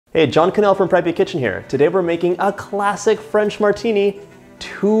Hey, John Cannell from Preppy Kitchen here. Today we're making a classic French martini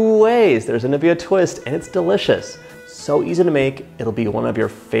two ways. There's gonna be a twist and it's delicious. So easy to make, it'll be one of your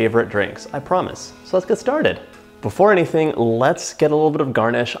favorite drinks, I promise. So let's get started. Before anything, let's get a little bit of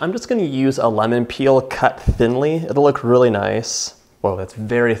garnish. I'm just gonna use a lemon peel cut thinly. It'll look really nice. Whoa, that's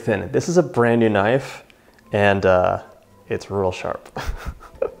very thin. This is a brand new knife and it's real sharp.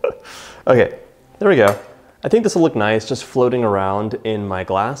 Okay, there we go. I think this will look nice just floating around in my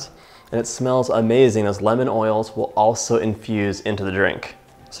glass, and it smells amazing as lemon oils will also infuse into the drink.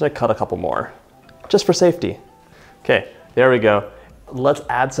 So I cut a couple more, just for safety. Okay, there we go. Let's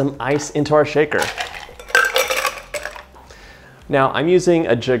add some ice into our shaker. Now I'm using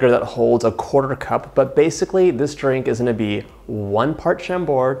a jigger that holds a 1/4 cup, but basically this drink is gonna be 1 part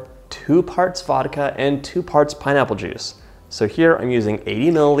Chambord, 2 parts vodka, and 2 parts pineapple juice. So here I'm using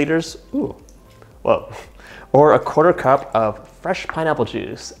 80 milliliters, ooh, whoa. Or a 1/4 cup of fresh pineapple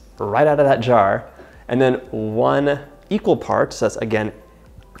juice right out of that jar, and then 1 equal part, so that's again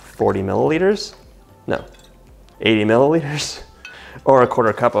 40 milliliters, no, 80 milliliters, or a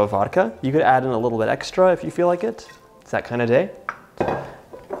 1/4 cup of vodka. You could add in a little bit extra if you feel like it. It's that kind of day.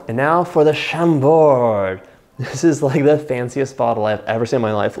 And now for the Chambord. This is like the fanciest bottle I've ever seen in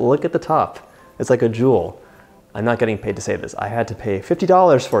my life. Look at the top. It's like a jewel. I'm not getting paid to say this. I had to pay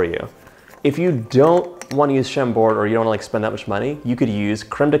 $50 for you. If you don't want to use Chambord or you don't want to like spend that much money, you could use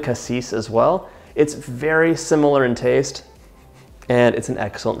Creme de cassis as well. It's very similar in taste and it's an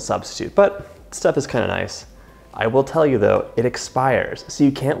excellent substitute, but stuff is kind of nice. I will tell you though, it expires, so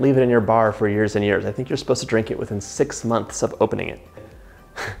you can't leave it in your bar for years and years. I think you're supposed to drink it within 6 months of opening it.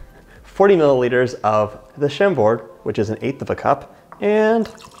 40 milliliters of the Chambord, which is 1/8 of a cup, and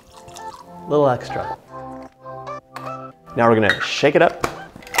a little extra. Now we're gonna shake it up.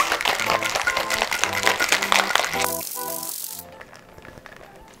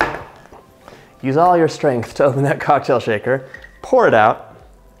 Use all your strength to open that cocktail shaker. Pour it out.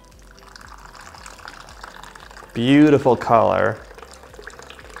 Beautiful color.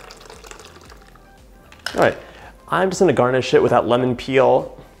 All right, I'm just gonna garnish it with that lemon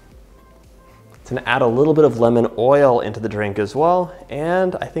peel. It's gonna add a little bit of lemon oil into the drink as well,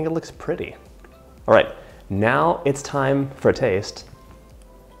 and I think it looks pretty. All right, now it's time for a taste.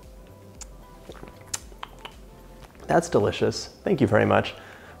 That's delicious, thank you very much.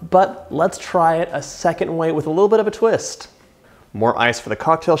 But let's try it a second way with a little bit of a twist. More ice for the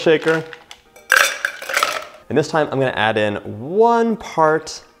cocktail shaker. And this time I'm gonna add in 1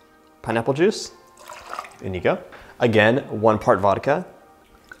 part pineapple juice. In you go. Again, 1 part vodka.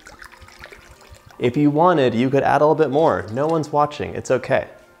 If you wanted, you could add a little bit more. No one's watching, it's okay.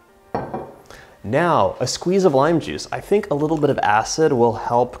 Now, a squeeze of lime juice. I think a little bit of acid will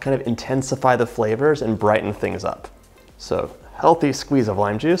help kind of intensify the flavors and brighten things up. So, healthy squeeze of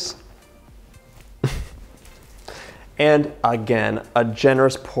lime juice. And again, a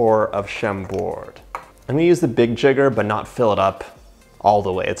generous pour of Chambord. I'm gonna use the big jigger, but not fill it up all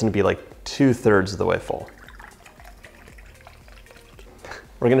the way. It's gonna be like 2/3 of the way full.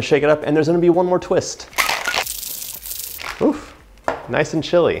 We're gonna shake it up and there's gonna be one more twist. Oof, nice and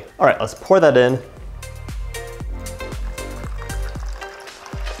chilly. All right, let's pour that in.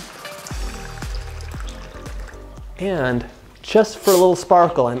 And just for a little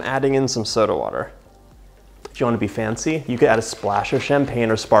sparkle, I'm adding in some soda water. If you want to be fancy, you could add a splash of champagne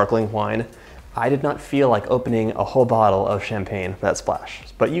or sparkling wine. I did not feel like opening a whole bottle of champagne for that splash,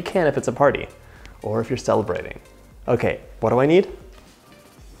 but you can if it's a party or if you're celebrating. Okay, what do I need?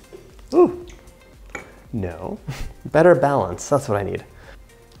 Ooh, no, better balance, that's what I need.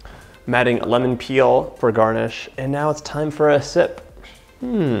 I'm adding lemon peel for garnish, and now it's time for a sip.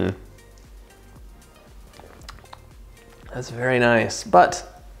 That's very nice, but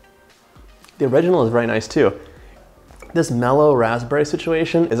the original is very nice too. This mellow raspberry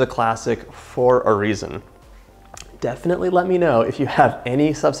situation is a classic for a reason. Definitely let me know if you have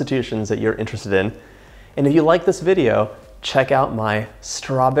any substitutions that you're interested in. And if you like this video, check out my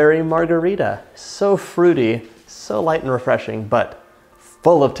strawberry margarita. So fruity, so light and refreshing, but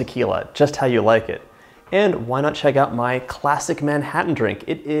full of tequila, just how you like it. And why not check out my classic Manhattan drink?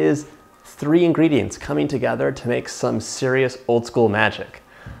 It is 3 ingredients coming together to make some serious old school magic.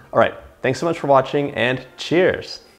 All right, thanks so much for watching and cheers.